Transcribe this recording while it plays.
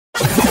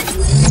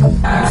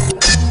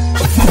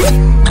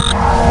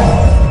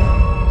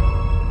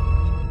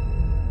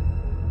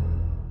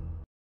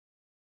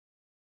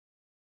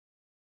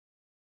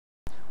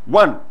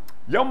One,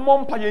 your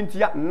mom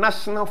payentia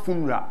national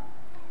funeral.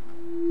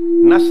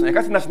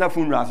 National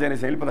funeral, say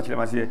anything,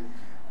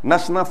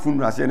 national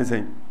funeral, say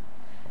anything.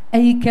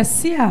 A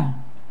cassia,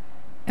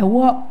 a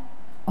war,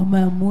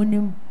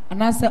 Omamunim,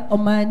 and I said,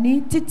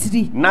 Omani,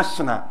 Titri,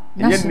 national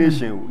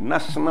nation,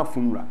 national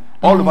funeral,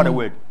 all over the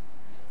world.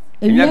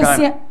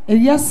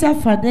 Yes, sir,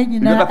 for then you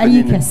know,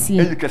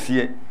 a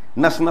cassia,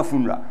 national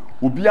funeral.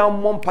 Ubia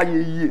Mompa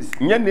years,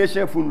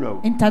 nation funeral,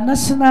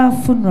 international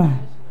funeral.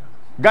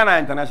 Ghana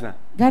international.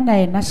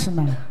 Ghana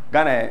national.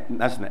 Ghana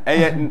national.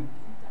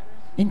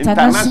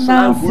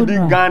 International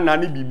funeral. Ghana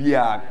ni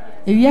bibia.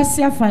 Yes,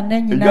 sir, for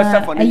then you know, a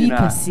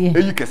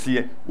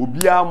cassia.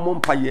 Ubia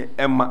Mompa ye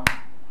Emma.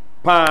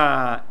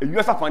 Pa, you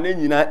are for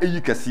then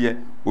a cassia.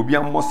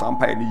 Ubia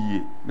Mosampa any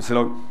ye.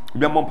 Mr.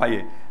 Ubia Mompa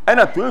ye. And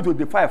at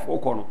 2025 for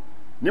corner.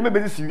 Never be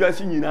this you are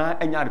seeing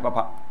any other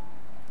papa.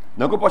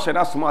 No go push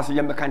that small see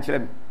the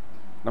country.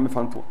 Na me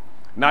fanto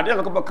na de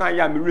no kan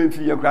ya me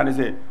renfi ye kra ne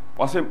say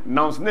o say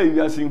now na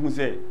you asin hu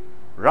say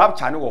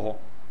rapture ne wo ho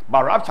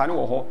ba rapture ne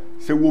wo ho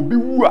say wo bi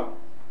wu a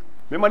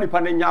me mani pa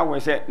ne nya wo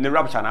say ne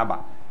rapture na ba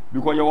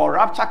because your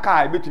rapture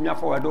car betumi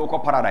afa do ko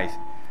paradise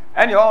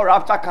and your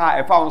rapture car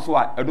e fa won so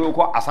a do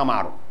ko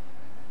asamaro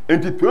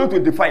enti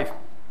 2025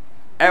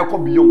 e ko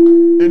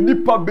beyond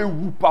enipa be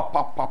wu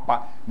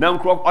papa na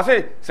nkro o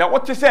say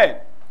what you say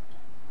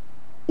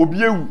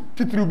obi ewu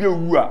titiri obi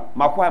ewu a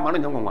makwa ma no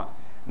nyanwa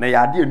na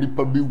yade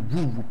nipa be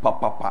wu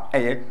papa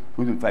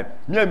 25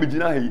 me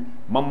amegina hayi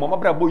mama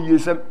bra bo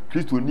yesem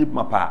Kristo ni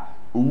mapa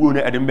owu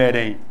na edem be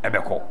den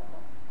ebeko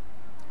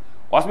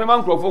wasme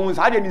man krofo hu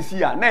sa de ni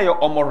sia na ye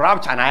omo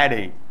rapture na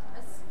yade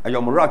ayo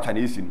omo rapture na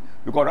isi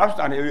because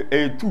rapture na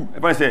two e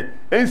fa say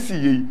ensi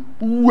yi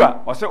wu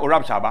a o say o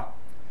rapture ba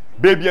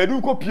baby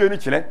adu ko pie ni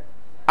kire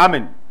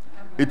amen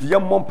eti ye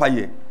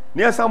mompaye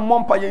ne yesa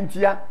mompaye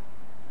ntia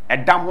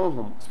edam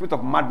honhom spirit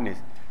of madness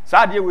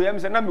sa de we yam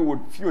say na me would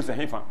feel say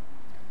hefa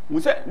we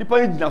say nipa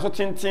yi gina so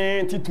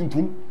tenten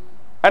tuntum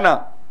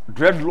ana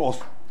dreadlocks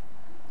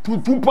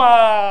tuntum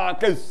pa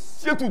ka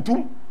sie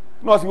tuntum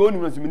no se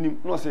wonu na sinim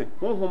no se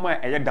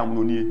honhoma eye dam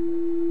no nie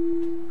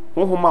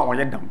honhoma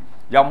oye dam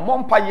ya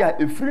mompa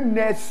ya efiri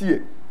na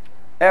sie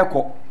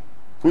eko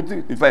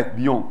 25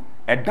 beyond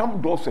edam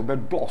do so be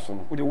do so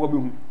no de wo be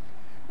hu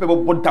pe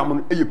bo dam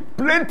no eye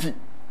plenty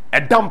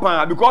edam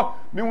pa because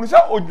me hu say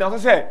ogina so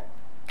say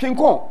King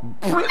Kong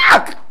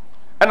black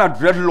ana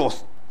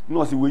dreadlocks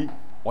no se we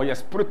or your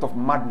spirit of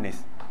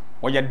madness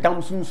or your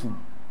damn sunsun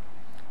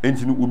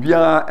enti no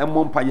obia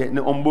emompaye ne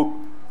ombo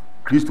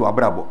Kristo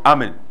abrabo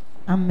amen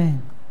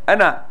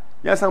ana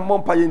yasa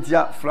mompaye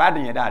ntia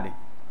flooding ye dade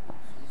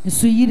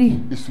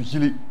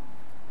isuyiri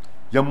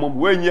ya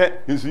mom wenye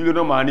isuyiri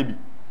no ma ne bi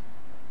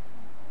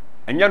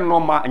enye no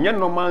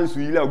ma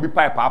isuyiri obi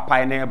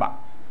pai na eba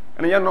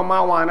ana ye no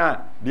ma wana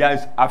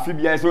dia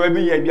afibia so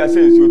ebi ye bia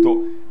se nsuto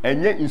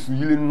enye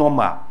isuyiri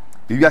normal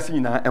ewiase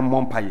nyina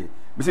emompaye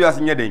bisi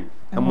wiase nye den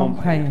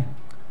emompaye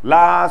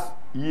last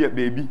year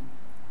baby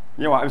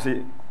nyewa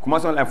say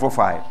Kumasi on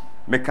F45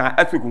 me kan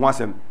earthquake ho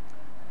asem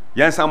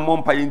yensa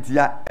mompaye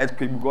ntia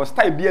earthquake because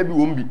style bia bi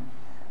won bi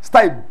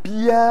style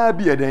bia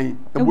bi eden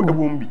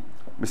ebom bi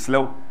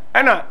mislew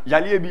ena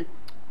yale bi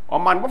o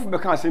man bofo be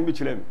kan asem bi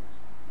kire me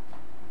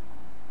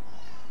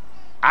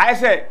I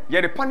say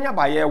ye de pania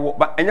ba ye wo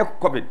ba enye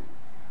covid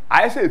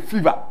I say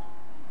fever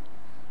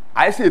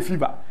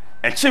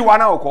echi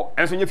wana okọ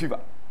enso nye fever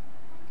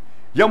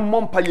ye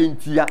mompaye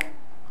ntia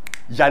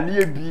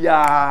yale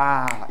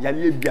bia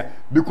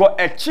because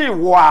echi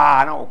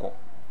wa na okọ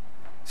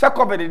se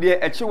covid de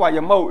echi wa ye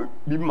ma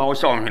bi ma wo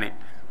sha ohwene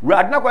we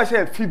adna kwa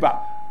say fever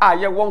a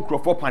ye won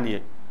crofo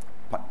panie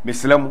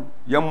meslem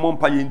ye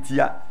mompaye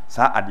ntia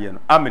sa ade no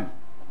amen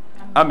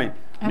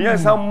ni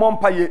ensa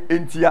mompaye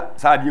ntia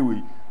sa ade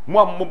we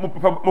mo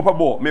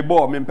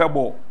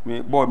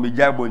me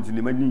jai bo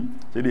ntini mani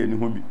se de ni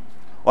ho bi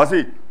I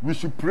say we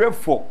should pray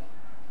for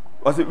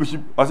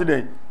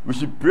we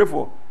should pray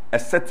for a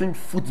certain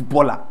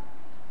footballer.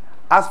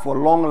 Ask for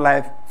long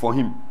life for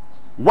him.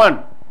 One,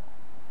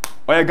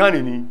 oye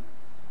Ghana ni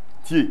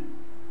tie.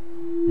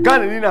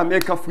 Ghana ni na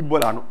American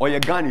footballer no oye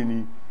Ghana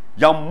ni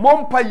ya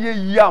mompa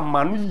ye ya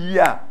manu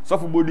ya so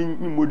football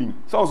ni modin.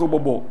 So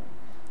bobo.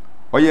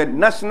 Oye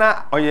national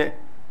oye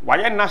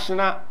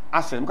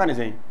asset. Mka ne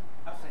say?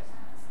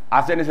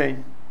 Asset ne say.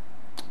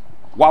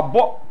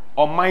 Wabo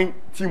oman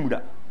team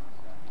da.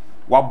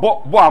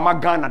 Wabo ama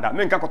Ghana da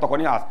me nka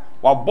kotokoni house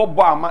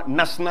wabo ama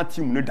national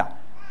team no da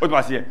o to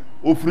ase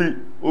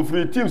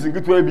ofri teams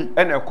nketo bi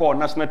na call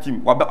national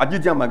team waba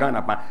agidi ama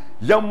Ghana pa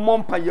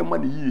yemmompa yemma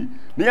ne yie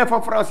ne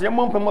yefa France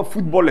yemmompa ma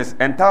footballers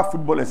entire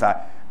footballers a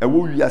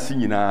ewo wiase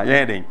nyina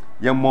ye den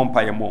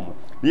yemmompa yemmom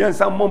ne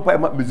yensa mompa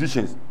ma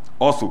musicians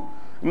also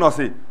you know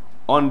say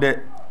on the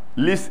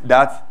list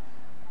that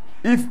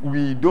if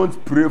we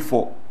don't pray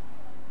for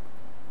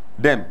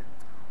them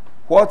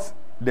what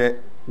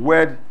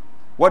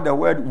the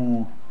word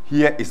will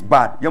hear is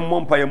bad. Your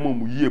mompa your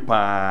mom ye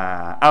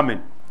pa.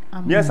 Amen.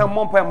 Yes, some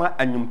mompa ma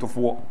anyum to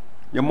four.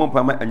 Your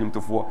mompa ma anyum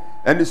to four.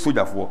 Any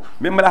soldier for.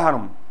 Memela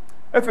hanum.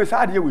 If it's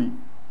hard here we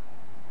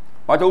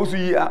What also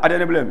ye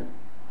adene blame.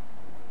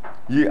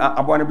 Ye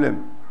abone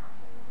blame.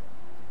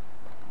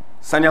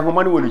 Sanya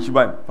homani woni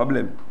chiban fa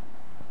blame.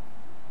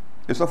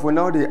 Eso for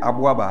now de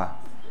aboaba.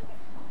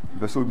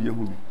 Be so bi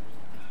ehunu.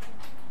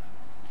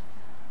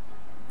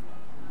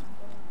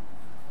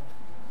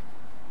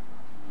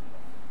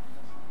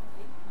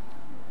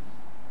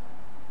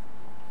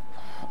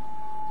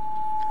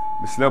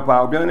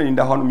 Mislepa obi na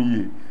inda honom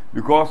yie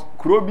because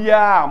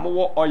krobia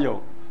mo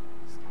oil.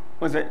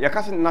 We say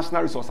yakase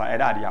national resource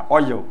eda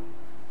oil,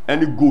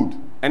 any gold,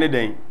 any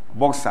den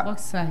bauxite.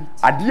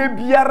 Ade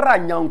biara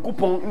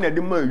nyankopon na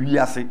de ma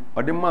wiase,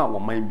 o de ma wo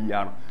man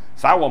biara.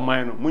 Sa wo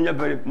man no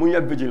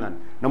munya vigilant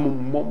na mo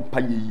mpa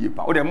yie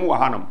pa. O de mo wa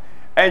hanam.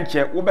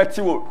 Enche wo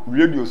beti wo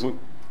radio so.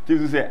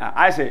 Ti say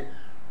I say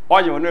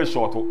oil no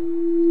short.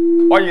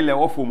 Oil le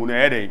wo fomu no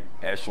eden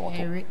e short.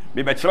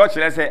 Me be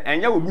kire say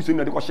enya wo busu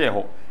na de ko share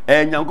ho.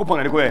 Nyankopon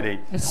na de ko eden.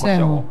 Ko share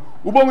ho.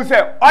 Wo bo mu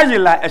say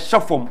oil la e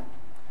shafom.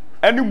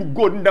 Any mu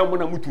gold ndam mo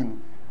na mutunu.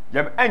 Je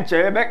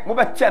enche be mo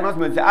be tie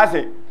announcement say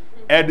ase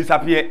e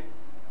disappear.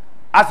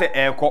 Ase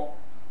eko.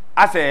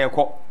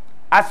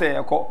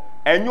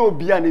 Enye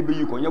obi a na be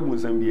yi ko nya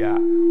bonsam bia.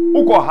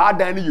 Uko ha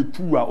dan ne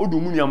yetu a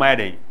odu mu nyama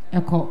eden.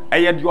 Eko.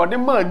 Eye de ode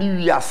man ni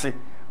wiase.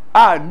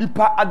 A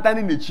nipa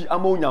adane nechi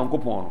ama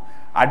onyankopon no.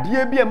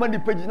 Ade bia ma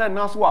nipa gina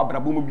na so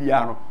abrabo mu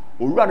bia no.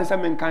 Owura ne se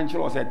men kan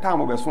kire o se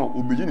time be so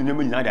obeji ne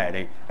nyama nyina da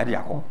eden. E de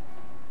yakọ.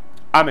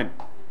 Amen.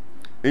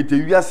 Ete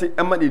wiase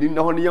ema ne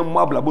na ho ne yam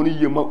ablabo no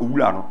yie ma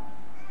owura no.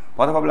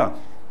 Pata pabla.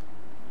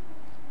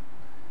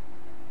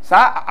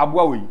 Sa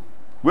aboa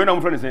we na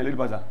mo friend say lady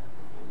pastor.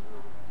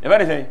 E ba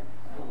ne say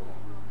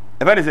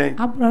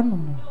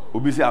abronom.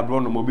 Obi say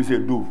abronom, obi say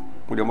dove.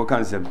 Mo de mo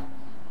kan sem.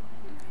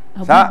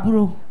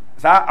 Abro.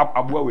 Sa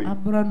aboa we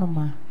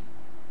abronoma.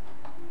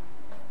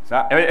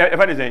 Sa e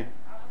ba ne say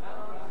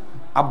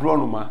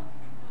abronoma.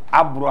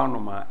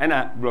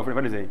 Ena bro friend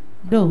e ba ne say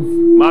dove.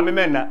 Ma me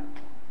menna.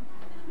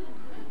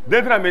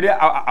 Detra me de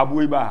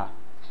aboa ba ha.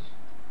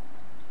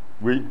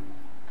 We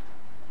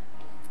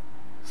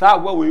sa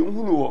aboa we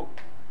nhunu wo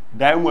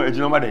dai mo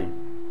ejina ma dai.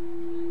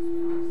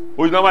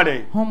 Ojina ma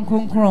dai. Hom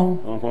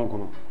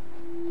konkron.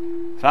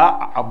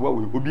 Sa aboa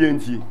we obi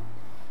enti.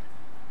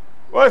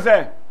 O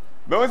se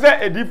be o se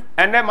edif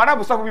ene mana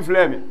bu sofo bi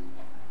flame.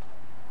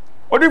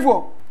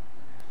 Odifo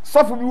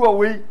sofo bi wo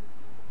we.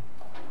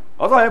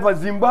 O so he fa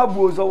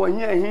Zimbabwe so wo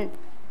hi.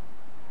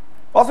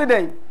 O se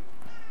den.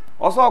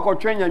 O so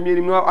akotwenya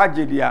mirim no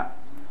agedia.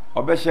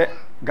 Obehye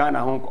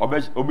Ghana ho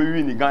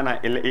obewi ni Ghana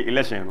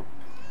election no.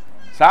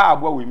 Sa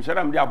aboa we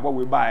mshara mde aboa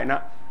we ba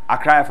na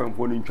akra FM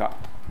fo ni ntwa.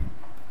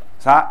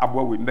 Sa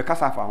aboa we mbe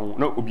kasa fa ho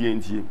na obi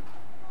entie.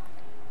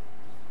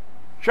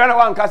 Hwana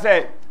wan ka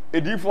say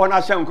edifo na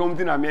hye nkom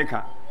ti na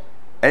America.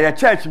 Eye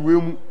church we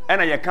mu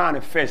na ye kan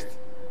first.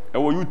 E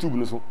wo YouTube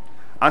no so.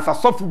 Ansa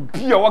sofu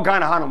bia wo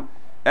Ghana hanom.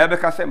 E be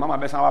ka say mama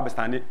be san wa be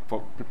stand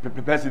for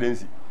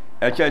presidency.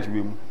 E church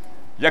we mu.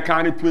 Ye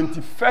kan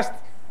 21st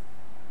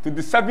to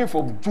the 7th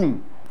of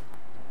June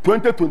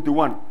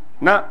 2021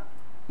 na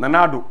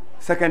nanado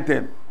second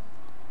term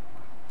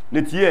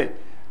netie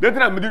they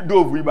tell me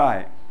do we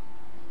buy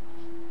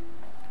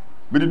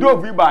me do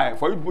we buy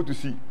for you people to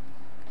see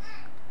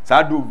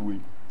sa do we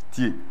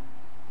tie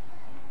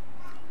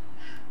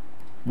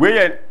we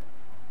ye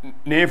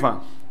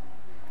nefa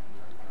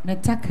ne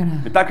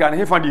takara ne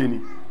hefa de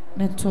ni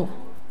neto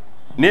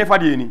nefa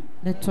de ni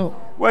neto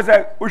we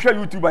say we show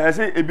YouTuber I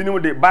say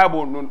ebinim the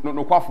Bible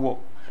no kwafo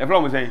e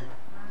from say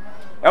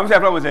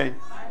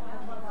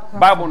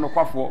Bible no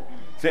kwafo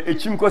say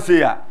echim ko say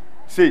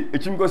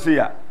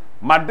ya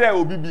made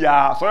obi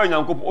bia so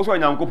yankopo o so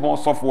yankopo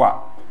sofo a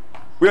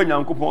we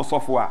yankopo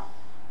sofo a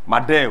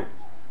made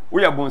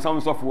we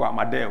bonsam sofo a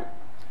made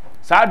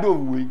sa do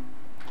we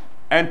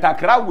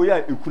entakra we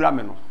a ekura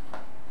me no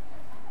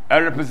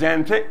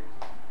represent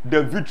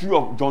the victory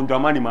of John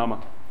Dramani Mahama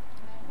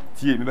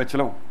tie me be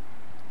chelew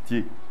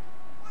tie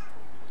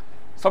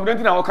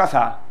something na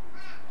okasa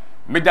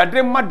me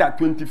dade mother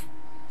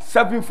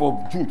 7th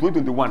of June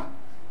 2021.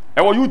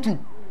 I was YouTube.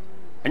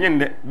 And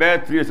then there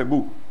 3 years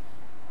ago.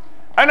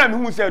 And I'm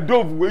who said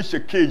Dove we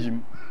shake cage.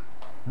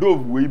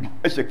 Dove we be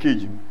a shake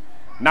cage.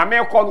 Now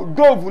me call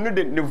Dove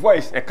need the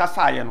voice a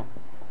kasa no.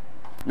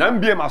 Now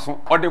be mason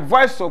or the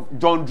voice of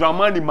John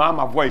Dramani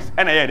Mahama voice.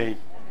 And I hear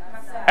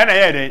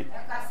day.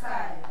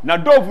 Now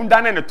Dove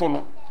ndane ne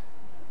tono.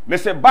 Me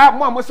say ba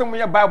mo say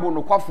mo Bible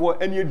no kwafo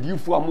any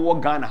difo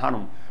am Ghana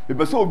hanom.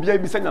 Me so obi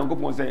bi say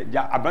Nyankopon say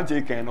ja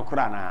abante ken no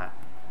kra na.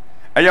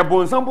 Aya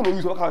bonsampo no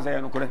use waka say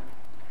no kore.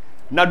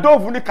 Na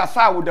Dove ni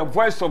kasa with the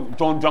voice of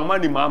John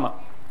Dramani Mahama.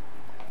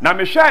 Na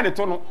me hwa ne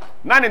to no,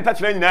 na ne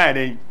ntachira nyina ya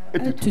den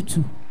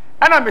etutu.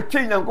 Ana me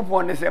tell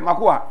Nyankopon ne say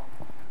makoa.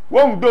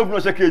 Won Dove no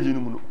shake no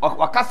mu no.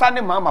 Wakasa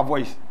ne Mahama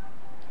voice.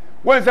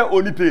 Won say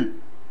oni pel.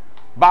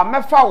 Ba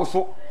mefa wo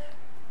so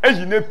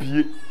eji na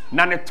pie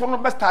na ne to no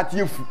be start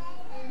yefu.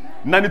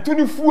 Na ne to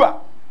ni fu a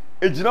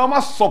ejina ma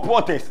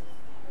supporters.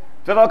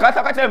 So na ka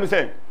tell me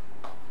say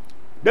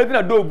David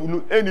na Dove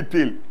no any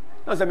pel.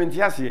 Na se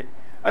mentiase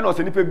e na o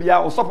se nipa bia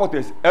o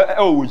supporters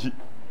owoji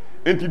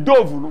enti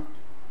Dove no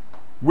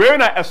we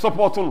na e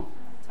support no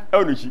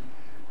e no chi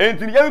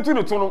enti ye tu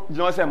no to no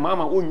gina say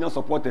mama o nya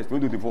supporters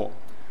 2024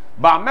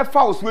 ba me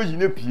fa wo so yi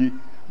na pie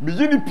mi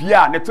yi ni pie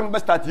a ne to be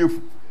start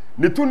yefu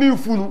ne to ni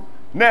fu no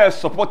na e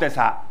supporters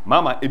a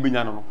mama e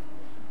benya no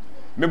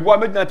me boa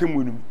me gina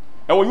temu nim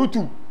e wo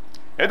YouTube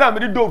e da me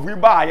di dovu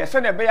ba ye se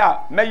ne be ya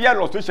me ye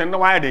illustration na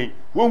wa den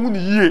wo hu ni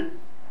yie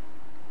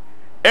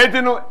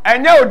enti no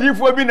enye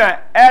odifu bi na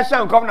e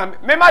hye nkom na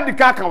me ma di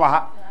ka wa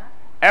ha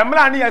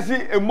emra ne yesi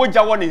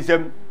emoja wo ne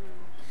nsem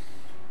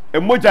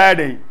emoja ya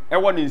den e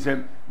wo ne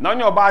nsem na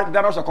onye oba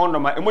dara so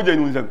condom emoja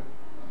ni nsem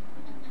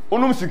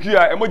onum secure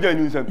emoja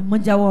ni nsem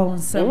emoja wo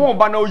nsem wo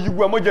ba na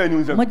oyigu emoja ni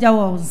nsem emoja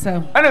wo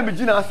nsem ana me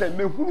gina say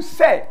me hu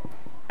say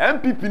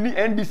MPP ni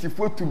NDC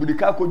fo tu bi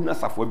ka ko gina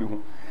safo bi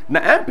hu na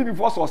MPP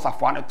fo so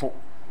safo ane to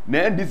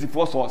na NDC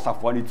fo so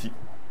safo ane ti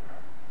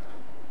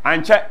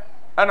anche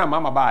ana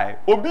mama bae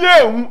obi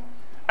ehu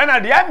ana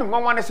de ya me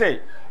nwanwa ne say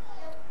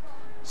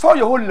so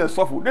your holiness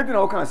sofo dey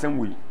na o kan asem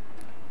we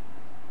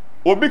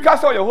obi ka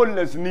so your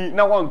holiness ni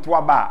na won to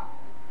aba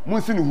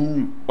munsi ni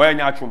hu o ya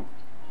nya atwom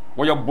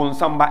wo ye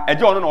bonsamba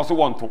eje ono na o so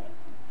won to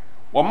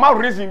wo ma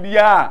reason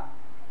bia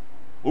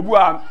obu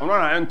a ono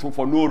na ento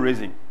for no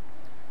reason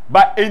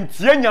but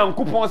entie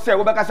nyankopon say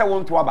wo be ka say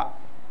won to aba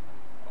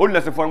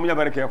holiness for mu ya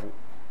very careful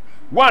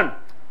one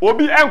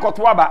obi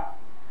enkoto aba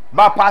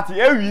ba party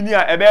ewi ni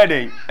a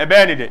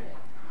ebe ni de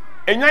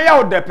enya ya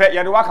o depe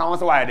ye de waka won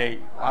say wa de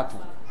ato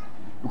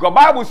because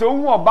Bible say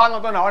hu oba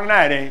no to na won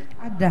na de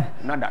ada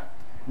nada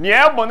ni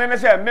e bone ne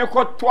say me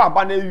ko to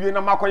aba na ewie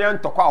na makoye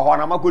ntokwa ho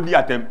na makodi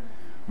atem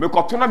me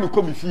ko to na me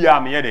ko bi fie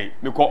a me ye de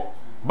me ko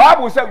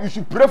Bible say we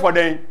should pray for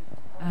them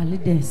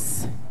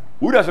leaders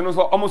who does know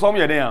so almost some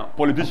ye dem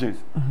politicians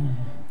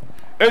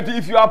and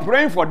if you are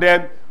praying for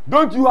them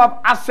don't you have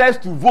access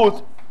to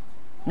vote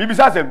me be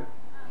say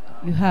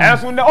you have and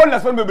so the all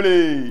lesson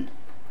bebele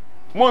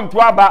monto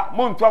aba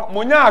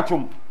monya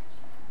atwom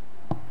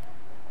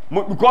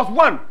because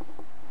one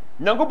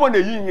nyankopon na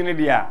yi nyine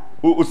dia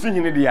osi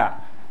nyine dia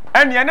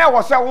ene ye na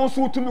wo se won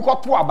so tumi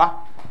kwoto aba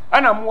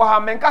ana mo ha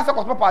menka se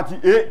kwoto party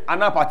A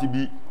ana party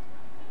B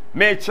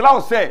me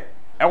chirawo se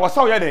e wo se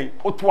wo ye den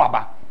oto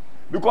aba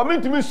because me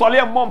tumi sole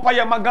e mompa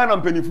ye magana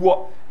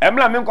mpanifuo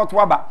emla me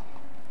nkoto aba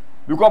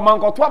because man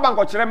nkoto aba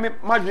nko kire me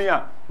madwen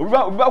a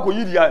obi ba ko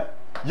yidia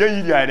ye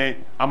yidia den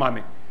ama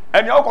me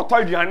ene o ko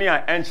toy duane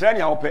a enkire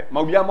ne a wope ma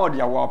obi ama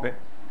odi a wo wope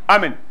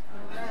amen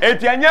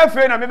eti anya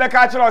fe na me be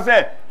ka kire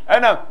se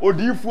ena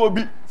odifu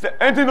obi se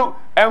enti no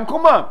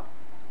enkoma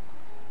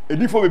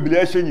edifo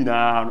bebile a hye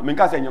nyina no me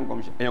nka se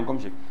enyankom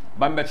hye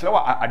ba me kire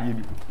wa ade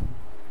bi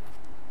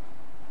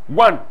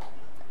one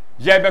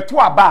ye beto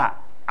aba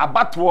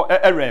abato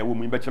ere wo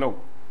mu be kire wo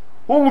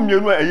hu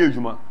mienu a eye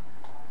adwuma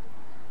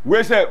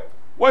we se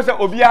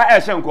obi a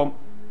hye nkom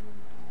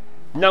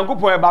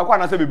nyankopon e ba kwa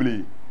na se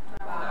bebile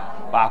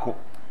baako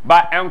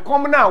ba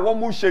enkom na wo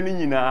mu hye ni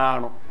nyina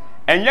no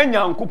enye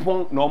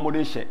nyankopon na omo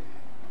de hye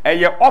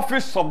eye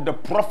office of the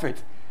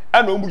prophet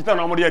and omo kita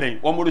na omo de den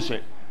omo de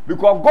hye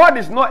because God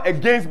is not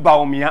against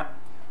Baumia,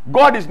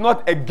 God is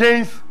not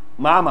against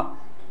Mahama.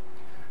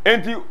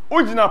 Enti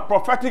ujina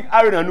prophetic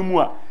area no mu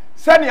a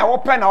sani a wo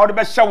pe na wo de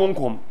be hye wo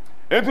nkom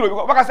enti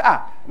because baka say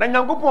na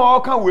nyankopon o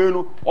kan we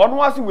no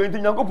ono ase we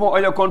enti nyankopon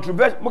oye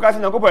controversial mo ka say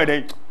nyankopon e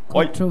den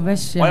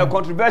oye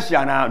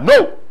controversial na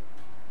no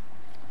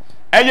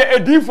eye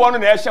edifo no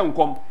na ehye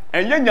nkom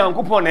enye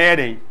nyankopon na ye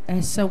den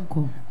ehye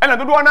nkom ena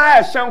dodo na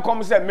ehye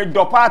nkom say me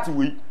do party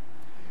we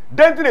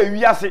denti na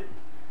wiase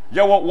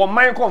ye wo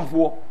man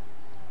komfo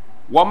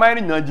wo man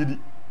ni nyagidi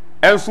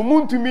enso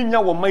muntumi nya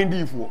wo man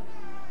difo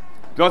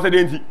to say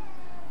denti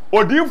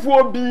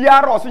odifo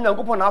biara o se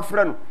nyankopon na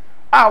afre no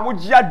a wo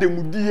gia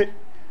demudie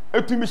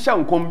etumi hye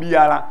nkom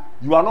biara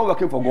you are not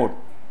working for God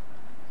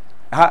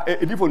ha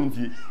edifo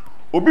ntie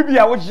obi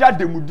bia wo gia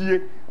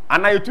demudie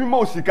ana etumi ma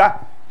osika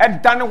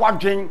edane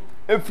wadwen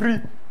efri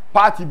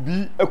party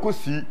bi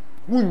ekosi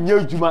wunye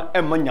adwuma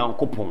emma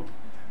nyankopon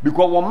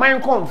because wo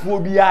man komfo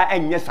bia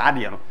enye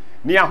saade no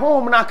ne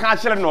ahom na ka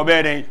kire no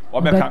obeden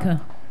obeka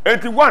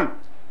 81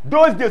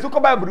 those days ko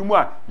Bible mu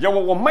a ye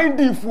wo man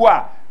difu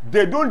a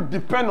they don't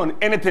depend on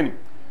anything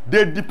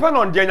they depend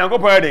on the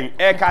nyankopon eden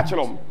e ka kire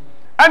om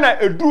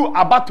ana edu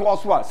abato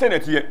so a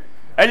senatie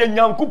eye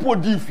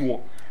nyankopon difu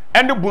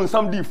and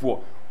bonsam difu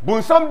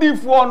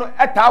no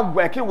eta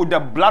working with the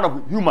blood of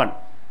human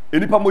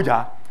enipa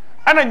moja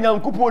ana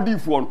nyankopon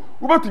difu no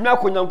wo betumi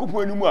akọ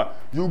nyankopon enimu a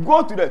you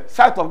go to the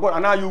site of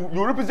God and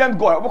you represent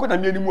God oboko na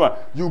enimu a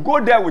you go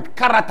there with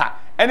character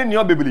ene ne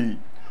obebele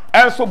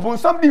and so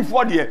bonsam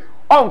difu de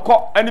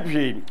onko eni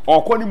phe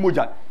okọ ni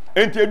moja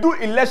enti edu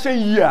election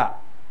year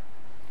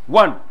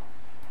one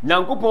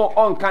nyankopon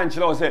on kan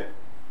kire o se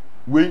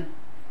we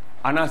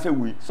ana se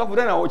we so for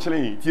na wo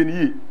kire tie ni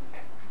yi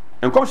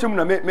enkom hwem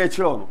na me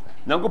kire no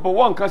nyankopon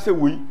won kan se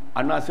we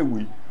ana se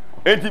we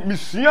enti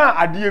misua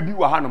ade bi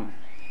wa hanom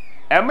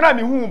emra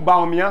mi hu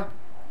baomia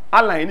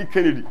alan ni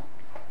Kennedy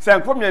se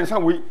enkom nyensa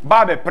we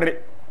ba be pre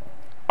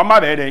o ma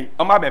be den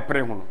o ma be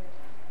pre hu no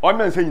o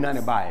men se nyina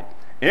ne bae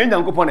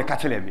nyankopon ne ka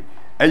kire me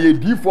eye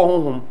difo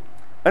honhom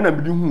ana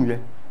me di hu ye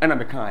ana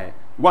me kan ye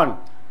one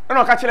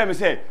ɛna ɔka kyerɛ me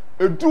sɛ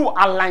edu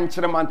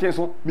alankyerɛmante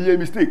so me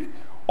mistake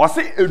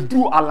ɔse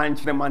edu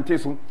alankyerɛmante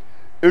so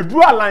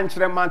edu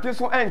alankyerɛmante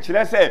so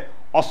ɛnkyerɛ sɛ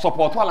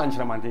ɔsupport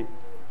alankyerɛmante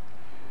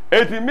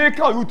eti me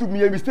ka YouTube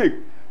me mistake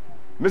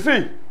me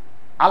say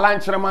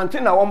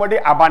alankyerɛmante na wɔn de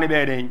aba ne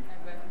bɛɛ den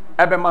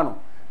ɛbɛma no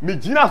me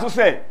gyina so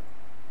sɛ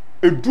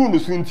edu no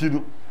so nti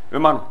no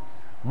ɛma no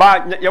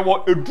ba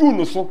yɛwɔ edu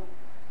no so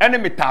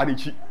ɛne me taare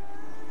kyi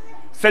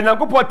sɛ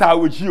nyankopɔ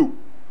taare kyi o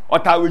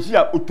ɔtaare kyi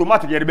a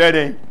automatic yɛde bɛɛ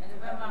den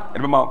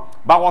ɛbɛma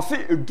ba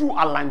wɔse edu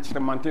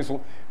alankyerɛmante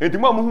so eti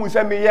mo a mo hu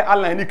sɛ me yɛ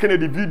alan ne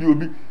Kennedy video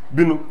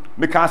bi no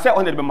me ka sɛ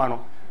ɔne de bɛma no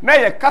na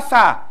yɛ kasa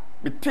a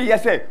me te yɛ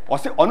sɛ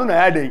ɔse ɔno na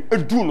yɛ den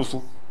edu no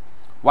so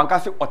wanka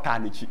sɛ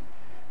ɔtaare kyi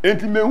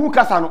enti me hu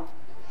kasa no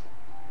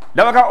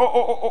dabaka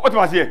o te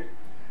masie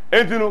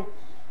enti no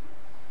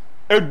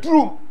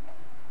eduru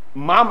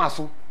mama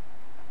so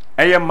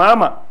eye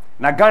mama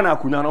na Ghana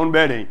akunya no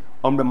be den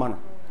on be man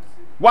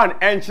one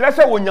enkyere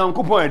se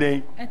wonyankopon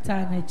eden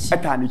eta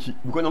na chi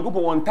because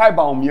nyankopon won tie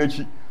ba omi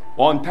achi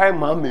on tie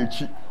mama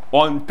achi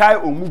on tie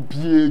omu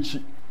bie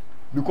achi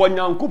because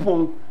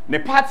nyankopon ne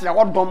party a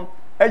wodom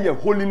eye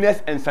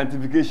holiness and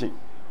sanctification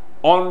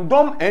on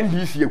dom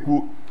NDC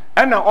ekuo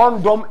ena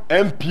on dom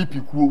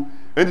MPP kuo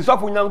enti so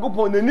for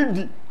nyankopon na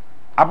nidi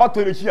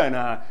abato ne chi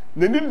ana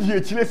na nidi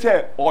echire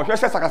se ohwe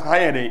se sakasaka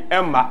yeden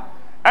emma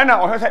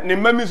ena ohwe se ne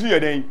mami so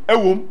yeden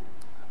ewom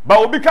ba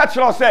obi ka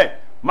kire se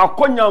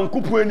makonya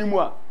nkupu animu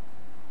a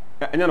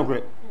enya no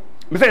kure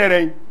me say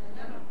yeden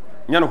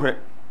enya no kure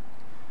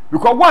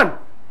because one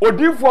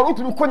odi for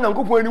utu konya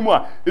nkupu animu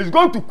a is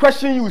going to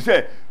question you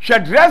say she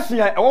dress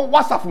ya e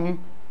WhatsApp mu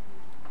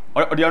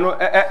odi no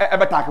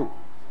ebe tackle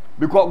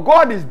because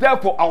God is there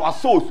for our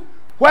souls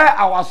where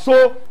our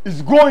soul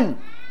is going.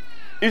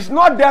 It's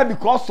not there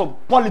because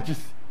of politics.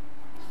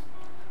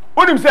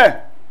 What do you say?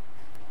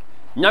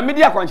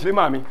 Nyamidi akwanchire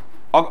mami.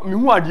 Me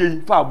hu ade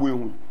yi fa abo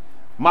ehu.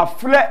 Ma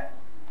fle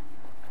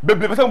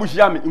beble person mu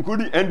hia me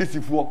including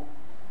NDC fo.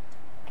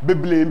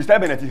 Beble Mr.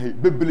 Bennett he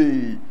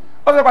beble.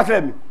 O se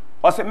kwasere me.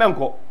 O se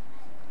menko.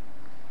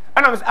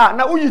 Ana me say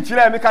na uyi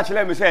kire me ka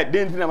kire me say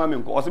den tin na ma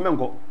menko. O se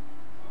menko.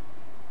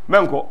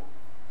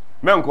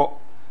 Menko.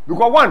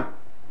 Because one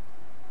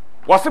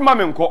was ma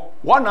menko,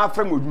 one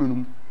after mo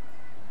dwunum.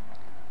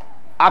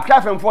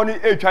 Apia femfo ni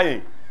etwa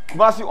yen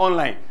Kumasi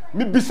online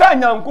mi bisa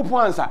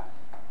nyankopon ansa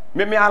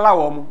me ala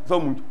wo mo so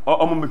mu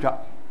omo metwa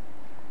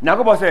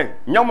nyankopon se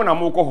nyam na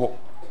mo kɔ hɔ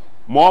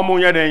mo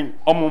yɛ den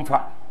omo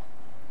mfa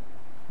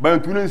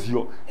bantu ne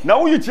nsio na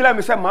wo yi kyerɛ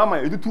me se mama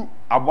edutu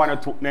aboa ne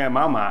to na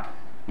mama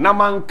na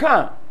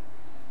manka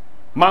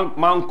man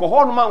kɔ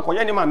hɔ no man kɔ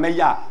yɛ ne ma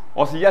meya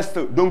o se yes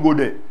don't go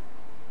there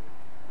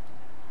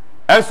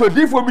and so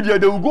therefore be there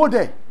they will go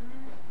there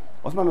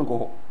o se ma me kɔ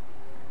hɔ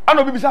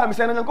ano bibisa me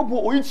say na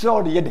nyankopon oyi kyerɛ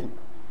o de yeden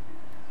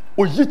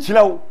oyi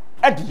kyerɛ o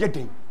e de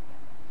yeden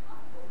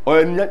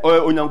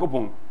o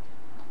nyankopon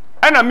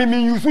ana me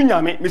yusu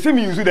nyame me se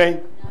me yusu den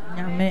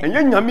nyame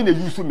enye nyame na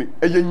yusu me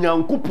eye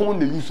nyankopon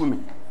na yusu me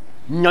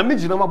nyame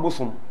gina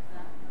mabosom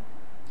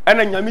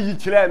ana nyame yi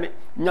kyerɛ me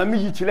nyame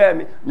yi kyerɛ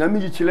me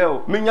nyame yi kyerɛ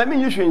o me nyame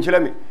yi hwe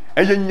kyerɛ me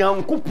eye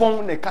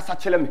nyankopon na kasa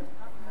kyerɛ me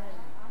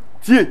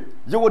tie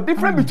ye wo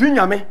different between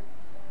nyame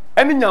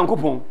and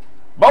nyankopon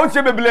ba wo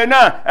tie bebele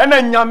na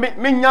ena nyame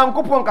me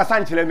nyankopon kasa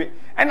nkyerɛ me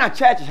ena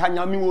church ha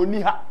nyame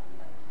woni ha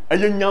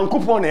eye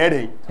nyankopon na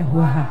eden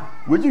eho ha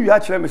woji wi a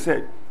kyerɛ me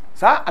sɛ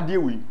saa ade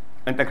wi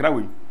entakra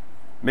wi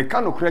me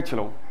ka no kra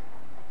kyerɛ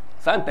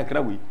saa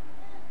entakra wi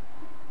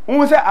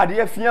wo sɛ ade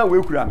afia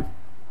we kura me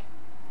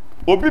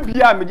obi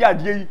bia me de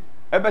ade yi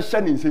ebe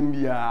hye ne nsɛm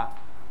bia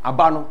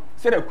aba no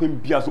sɛ da kwam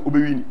bia so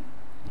obewi ni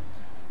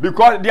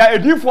because there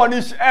edifo ni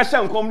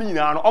ɛhye nkom ni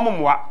nyina no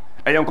ɔmmoa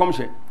ɛyɛ nkom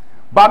hye.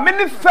 But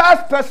many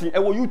first person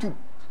ewo YouTube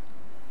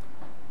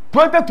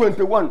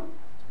 2021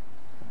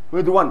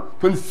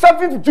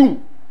 27th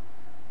June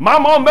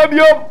mama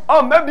maybe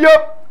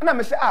na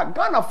me say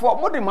Ghana for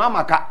mo de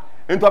mama ka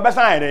into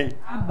obesan ere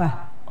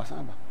aba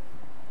osamba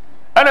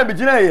ana be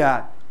gina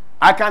ya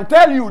I can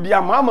tell you their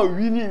mama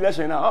winning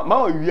election na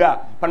mama wi a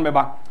pan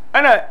meba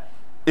ana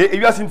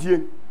ewia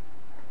sintie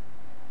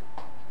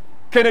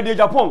Kennedy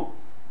Japan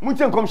mu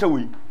chen kom hye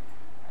we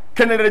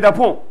Kennedy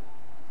Japan.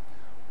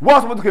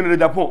 What's about Kennedy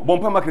Japan? Bon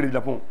pas Kennedy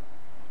Japan.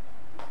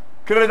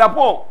 Kennedy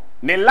Japan,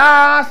 the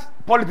last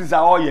politics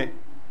are all ye.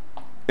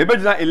 Ebe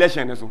jina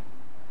election so.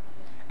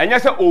 Enya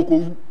se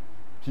okowu.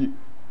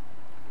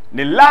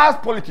 The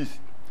last politics.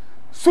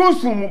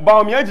 Sunsun ba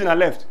omi jina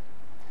left.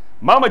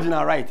 Mama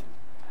jina right. E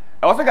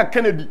was like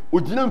Kennedy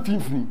ojina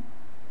mfimfini.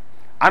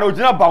 Ana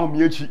ojina ba omi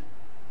echi.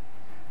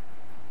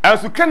 And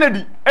so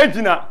Kennedy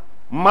ejina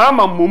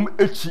mama mom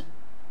echi.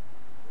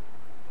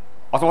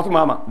 Oso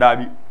mama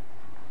dabi.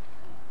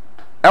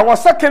 I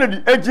was a Kennedy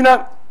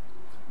ejina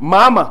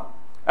mama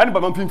and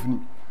Bama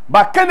Pinfini.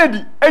 But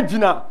Kennedy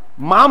ejina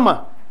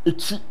mama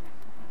echi.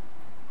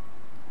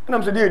 And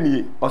I'm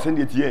saying, or send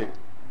it here.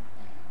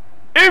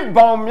 If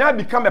Baumia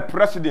become a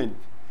president,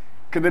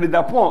 Kennedy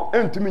Dapon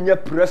and to me a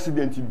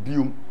president in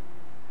Bium.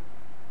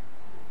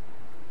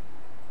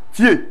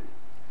 See,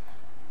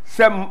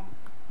 some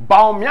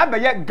Baumia be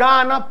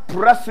Ghana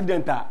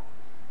president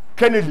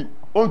Kennedy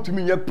on to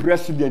me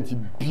president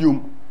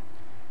biom.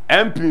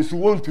 And Prince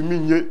want to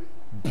mean ye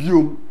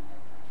biom.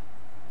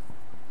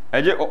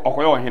 Eje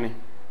okoyo hene.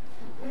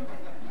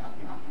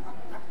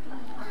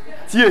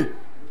 Tie.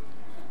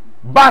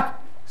 But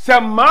se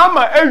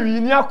mama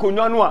ewi ni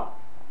akonwa no a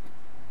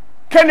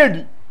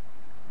Kennedy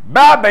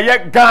ba be ye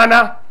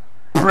Ghana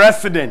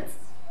president.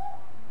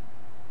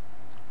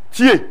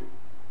 Tie.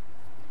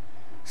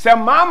 Se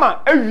mama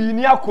ewi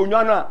ni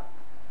akonwa no a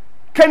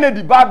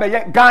Kennedy ba be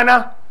ye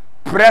Ghana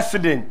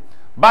president.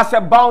 Ba se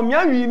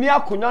baumia wi ni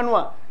akonwa no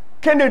a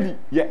Kennedy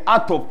ye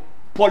out of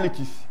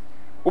politics.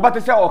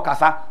 Obate say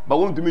okasa but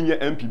won to me ye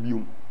MP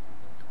biom.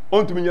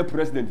 On to me ye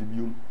president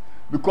biom.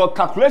 Because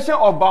calculation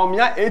of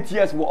Baumia 8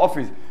 years for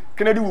office,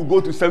 Kennedy will go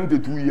to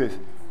 72 years.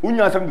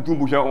 Unya 72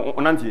 bush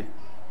onantie.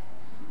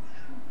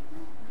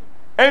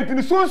 And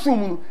in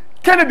so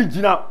Kennedy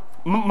jina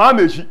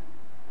mama echi.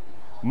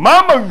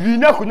 Mama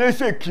winya kunya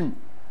say Kim.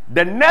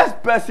 The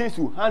next person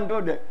to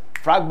handle the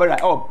flag bearer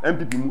of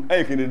MPP mu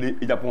Kennedy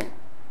AGYAPONG.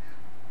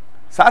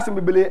 Sa se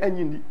mebele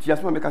enyi ndi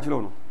tiasema meka kire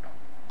ono.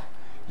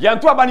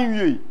 Yanto abani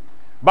wie.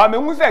 Ba me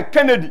hu say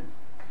Kennedy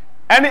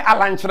any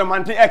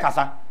alanchiremante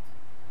kasa.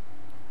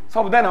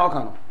 So then how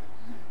can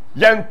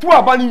Yanto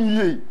abani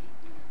wie.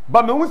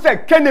 Ba me hu say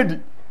Kennedy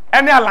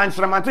any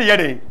alanchiremante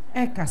yede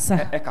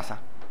kasa.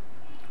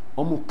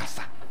 Omo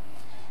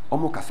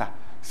kasa.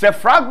 Se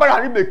flag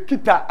bearer be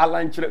kita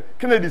alanchire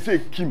Kennedy say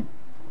Kim.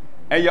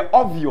 And you're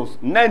obvious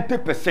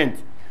 90%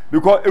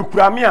 because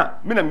ekuramia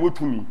me na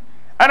motumi.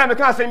 And I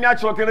can say me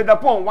actually Kennedy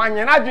upon one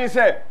yen adwin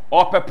say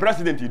or per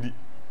president idi.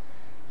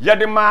 Ye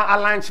de ma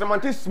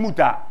alanchement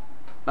smoother.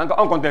 Nanka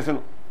on contest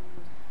no.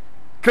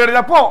 Kennedy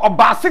upon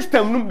oba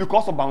system no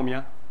because of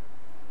Baumia.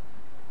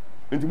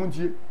 Enti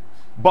muntie.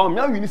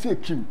 Baumia wini say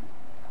Kim.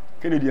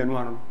 Kennedy enu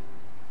ano.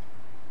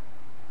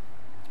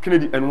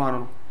 Kennedy enu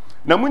ano.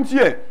 Na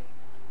muntie.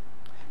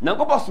 Na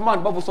go boss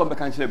man bo so be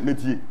kan kire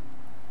metie.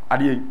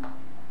 Ade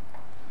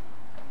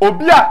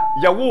Obia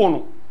ye wo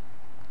no.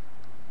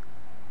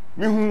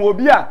 Mihu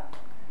obia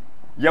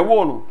ye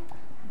wo no.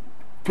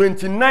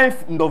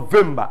 29th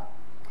November.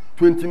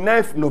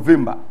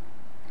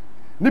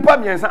 Nipa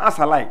miensa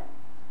asalai.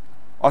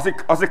 Ose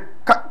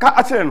ka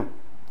achire no.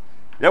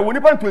 Ye wo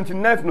nipa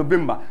 29th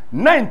November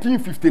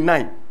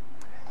 1959.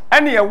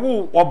 Ene ye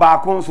wo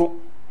obaako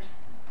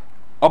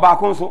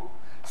nso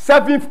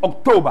 7th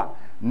October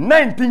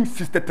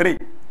 1963.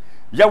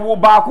 Ye wo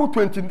baako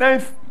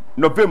 29th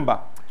November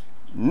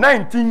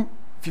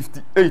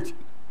 1958.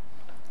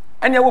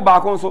 And you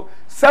back also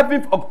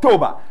 7th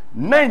October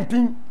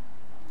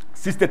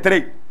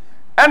 1963.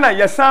 And I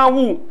yasan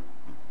wu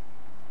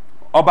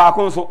back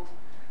also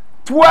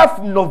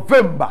 12th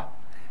November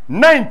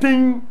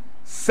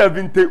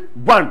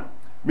 1971.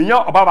 Me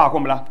ya obaba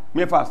akomla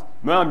me fast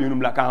me am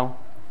yunum la kan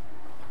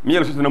me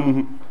yelo so na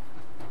muhu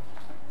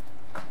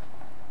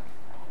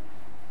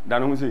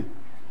danu mu se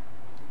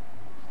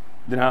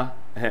dina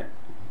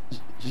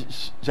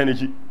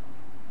jeneji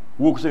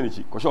wo ko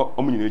jeneji ko so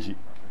omu nyina echi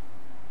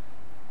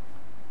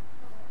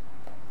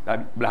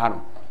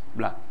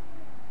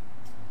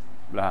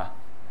bla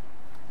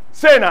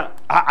say na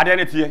ade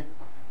ne tie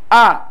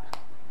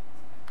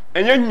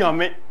enye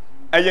nyame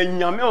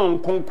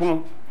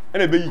onkonkon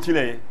ena be yi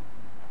chile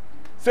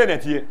say na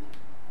tie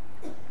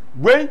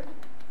we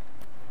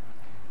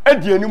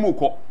edi animu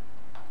ko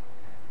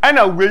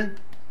ena we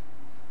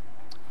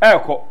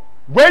eko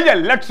we ye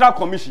electoral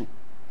commission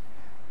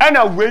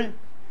ena we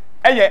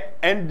eye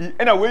ND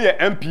ena we ye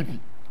MPP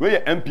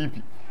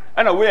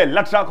ena we ye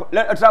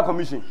electoral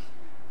commission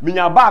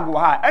minya bag wa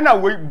ha ena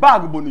we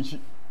bag bonuchi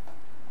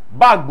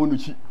bag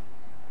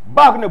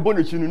na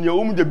bonuchi no ne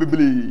o mu de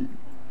bebele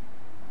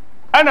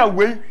ena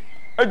we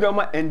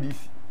edoma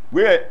NDC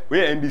we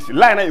NDC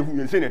line na ehu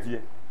yense netie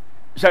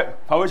she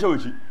fa we she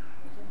ochi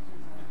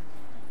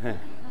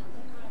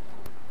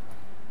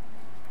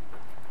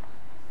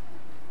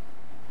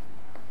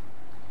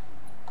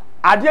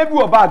ade bi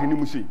o bag ni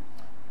mu se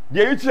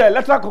de yi tire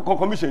electoral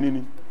commission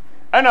ni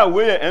ena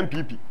we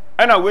MPP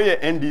ena we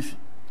NDC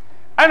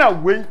ena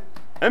we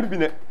MPP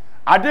ne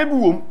ade bi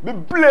wom be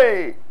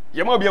play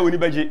ye ma bia woni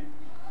beje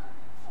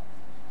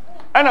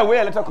ana we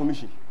electoral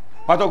commission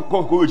pato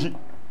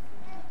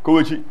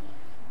kowechi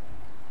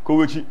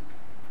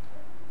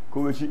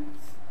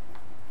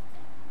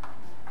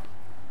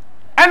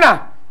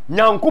ana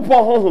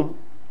nyankopon honhom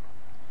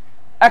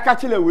aka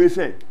chile we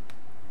say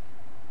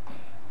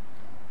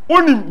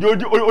onim de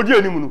odi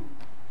anim no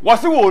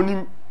wose wo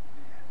onim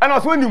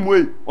ana so onim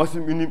we wose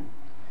minim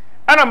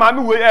ana ma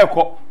me we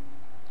ekọ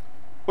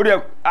odi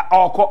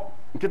okọ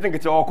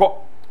nkete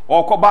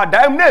okọ ba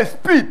dime na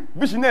speed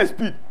bishi na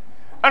speed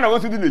ana wo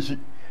so di lechi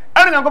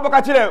ana nyanko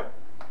baka kire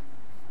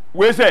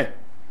we say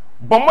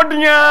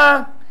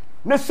bomodnya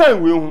na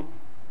san we hu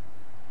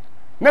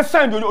na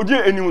san de odi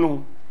anim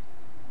no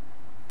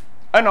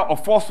ana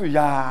ofoso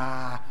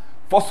ya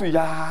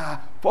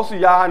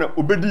na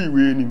obedi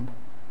we anim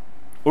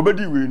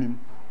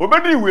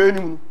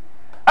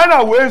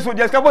ana we so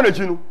just ka bona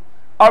chi no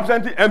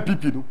absent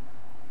MPP no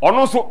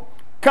ono so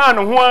kan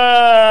ho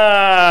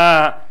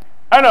a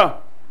ana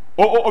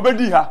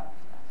obedi ha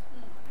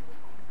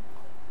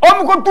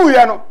omko tu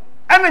ye no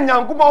ana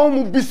Nyankopɔn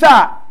mu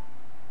bisa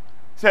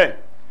se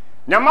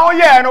nyama wo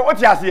ye no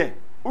oti ase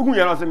ohu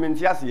ye no se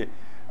menti ase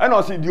ana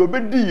o se di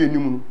obedi ye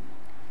nim no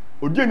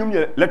odi enim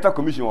ye electoral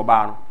commission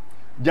oba no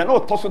dia na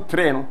otoso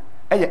 3 no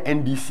eye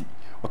NDC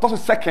otoso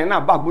second na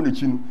bag bo na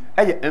chi no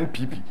eye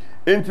MPP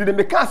enti de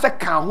meka se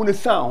kan ho ne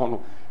san ho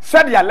no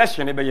said the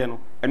election be ye no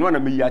eno na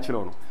meyi a kire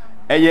no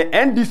eye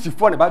NDC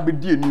for na ba be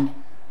di enim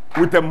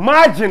with a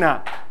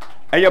marginal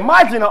eye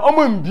marginal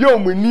omo mbia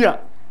omani a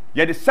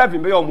ye de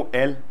 7 be ye omo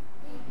L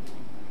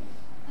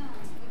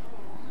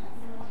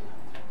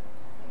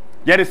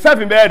ye de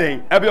 7 be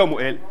den e be omo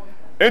L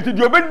enti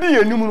di obedi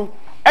enim no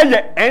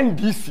eye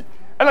NDC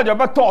ena de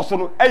obeto so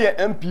no eye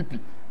MPP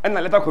ena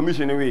electoral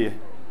commission we ye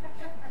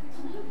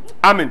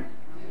amen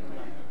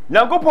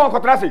Nyankopɔn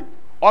kotra se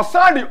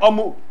osandi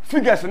omo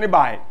figures ni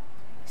bae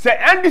se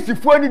NDC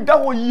fo ni da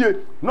ho yie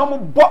no mo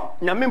bo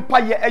nyame mpa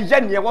ye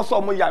eye ne wo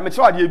so mo ya me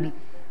kire ade bi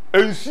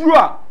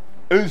ensuo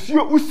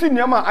usi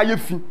niam aye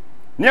fi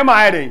niam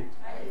aye den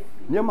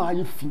niam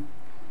aye fi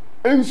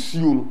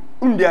ensuo no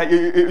unde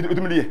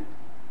edumde ye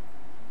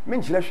me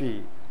nkire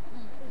hwe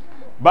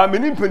ba me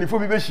ni mpanifo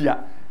bi be hia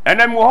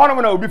enam wo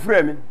hono na obi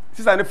frɛ me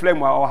sisa ne frɛ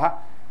mu a ha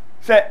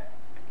se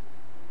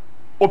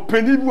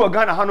openi bi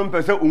Ghana ha no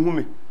mpese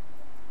ohume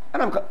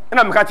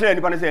ana mka kire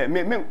nipa ne se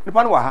me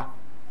nipa no wa ha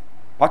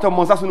pato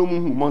monsaso no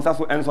muhu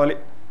monsaso ensole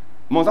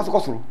monsaso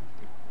kosoro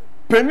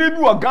peni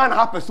bi Ghana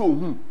ha pese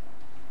ohu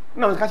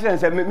na mka kire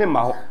se me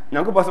ma ho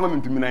Nyankopɔn se ma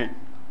mentumi nan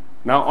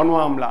na ono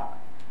amla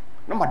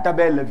na mada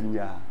be 11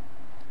 ya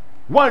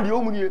one de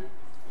omunie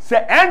se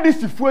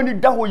NDC fu ni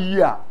da ho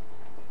yi a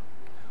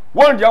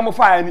one de am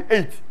fa ni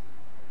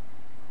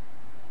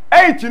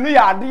 8 no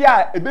ya ade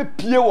a ebe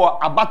pie wo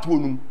abato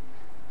num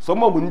so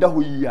ma mu nda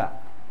ho yi a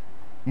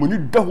mu ni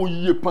da ho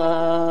yi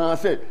pa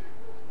se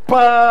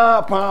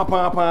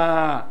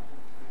pa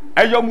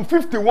ayo mu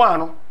 51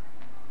 no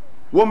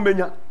wo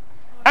menya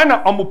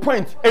ana omo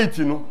point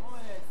 8 no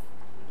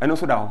eno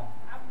so da ho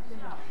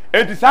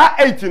enti sa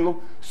 8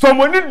 no so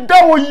mo ni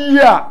da ho yi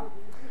a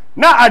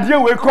na ade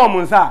we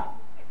come nsa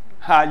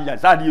ha ya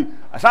sa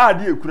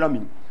ade ekura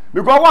mi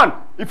because one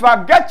if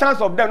I get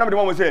chance of them na me the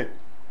one we say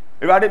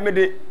if I me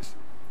de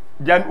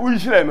jan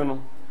uyishire me no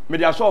me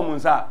de aso mo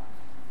nsa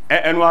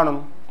eno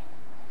anu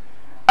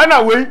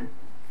ana we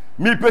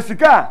mi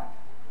pesika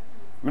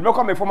me be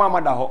ko me former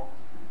mother ho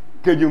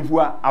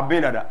kejemfua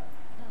abenada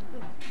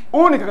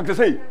oni kaka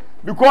say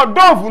because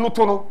dove no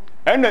to no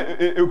ena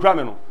ekura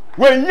me no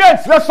when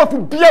yes let's stop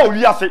bia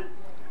owi ase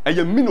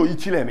eye mi no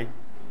yichire me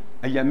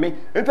eye me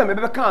enta me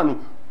be kan no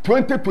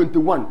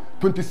 2021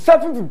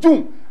 27th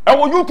June e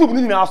wo YouTube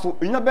ni na so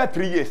enya be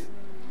 3 years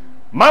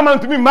mama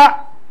ntumi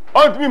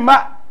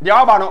ma dia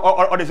aba no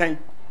o de sen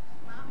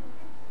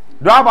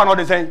do aba no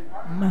de sen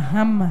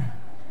Mahama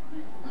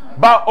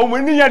ba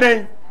omani nya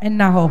den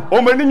enna ho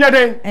omani nya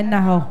den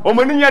enna ho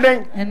omani nya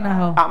den enna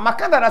ho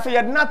makanda na say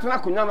ye na tena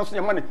konya no so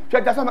nya mane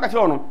hwe ja sa maka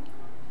kire no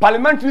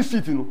parliamentary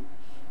seat no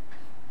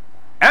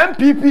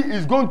MPP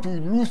is going to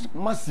lose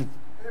massive.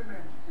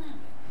 Amen.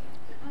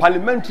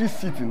 Parliamentary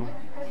seat no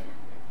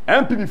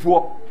MPP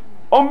for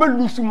on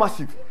lose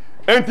massive.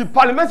 And the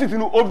parliamentary seat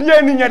no obi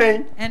ani nya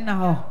den enna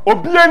ho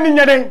obi ani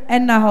nya den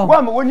enna ho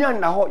wa ma woni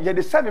anna ho ye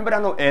de 7 better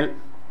no L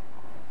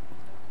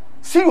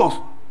serious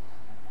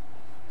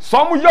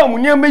some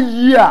young nyama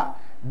year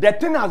the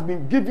thing has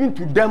been given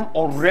to them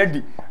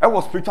already. I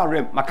was spiritual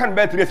realm I can't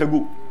bear 3 years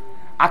ago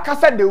I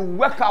said they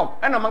work out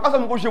and I'm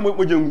going to show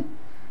mo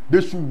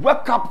they should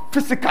work up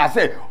physical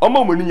say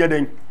omo mo ni nya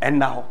den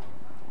enna ho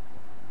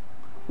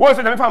wo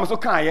say na me fam so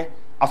kan ye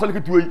asole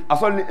ketuo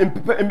asole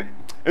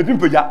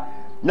empimpeja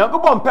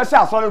Nyankopɔn pese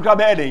asole kra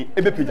be eden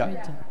ebe peja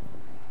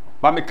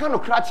ba me kan no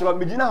kra chiro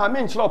me gina ha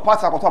me nchiro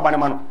pass akoto abane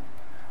ma no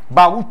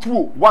ba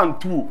wutuo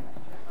 1-2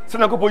 se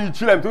Nyankopɔn yi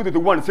chira me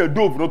 21 say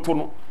dove no to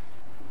no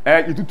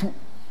itutu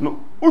no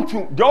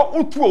utu de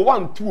utuo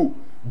 1-2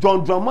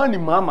 John Dramani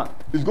Mahama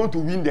is going to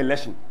win the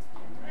election.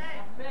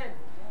 Amen.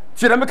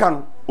 Chira me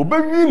kan obe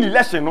win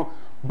election no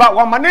ba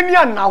wa manani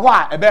anna ho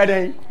a ebe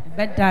den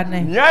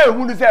bedane nya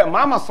ehu ni say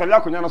Mahama sole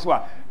akonya no so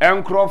a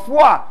enkrofo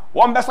a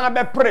won besan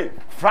be pre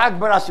flag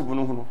bearership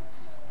no hu no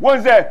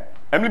won say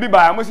emli bi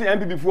ba mo say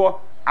MPP fo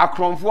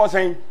akronfo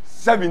say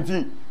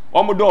 17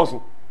 omo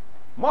doso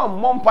mo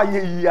mompa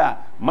ye yi a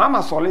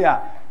Mahama sole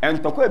a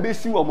entoko ebe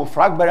si wo mo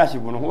flag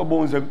bearership no ho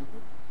bo nzem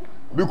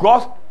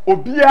because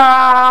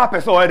obia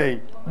pese o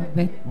den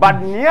but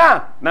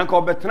nia na nka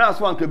obetena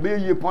so anka be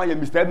yie pon ya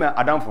Mr.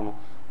 Adamfo no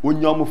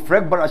onyomo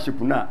flag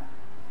bearership na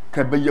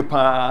ka be ye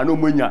pa no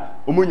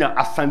omunya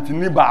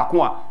asantini ba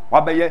ko a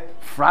wa be ye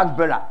flag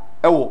bearer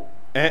ewo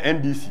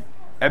NDC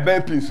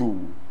ebe pinso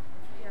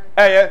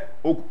eye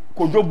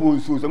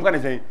kojobonsu so mka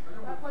dey say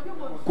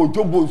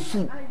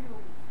kojobonsu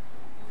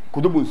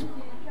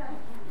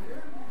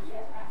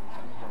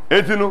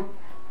etinu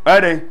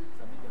ere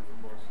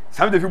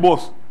sami de fi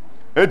boss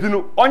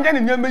etinu onye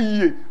ni nyama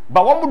yie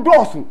ba wo mu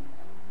dosu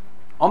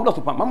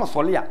pa Mama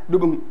sole a do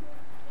be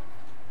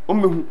hu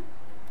omehu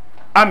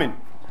amen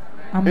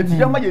enti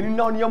yama ye ni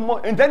na on yamo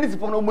intended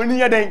for no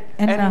money den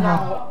enna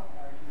ho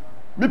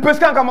mi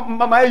peskan ka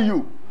mama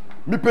ayu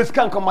mi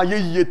peskan ka ma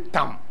ye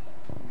tam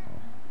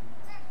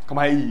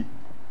kama yi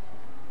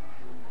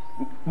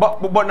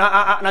but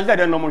na Nigeria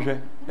den no mo hwe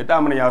eta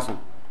amne yaso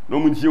no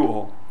mo ntie wo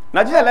ho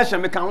Nigeria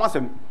election me kan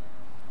wasem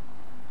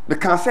me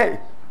kan say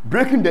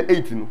breaking the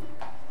 8 no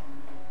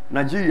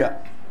Nigeria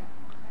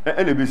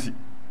elebesi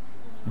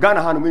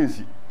Ghana ha no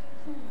mensi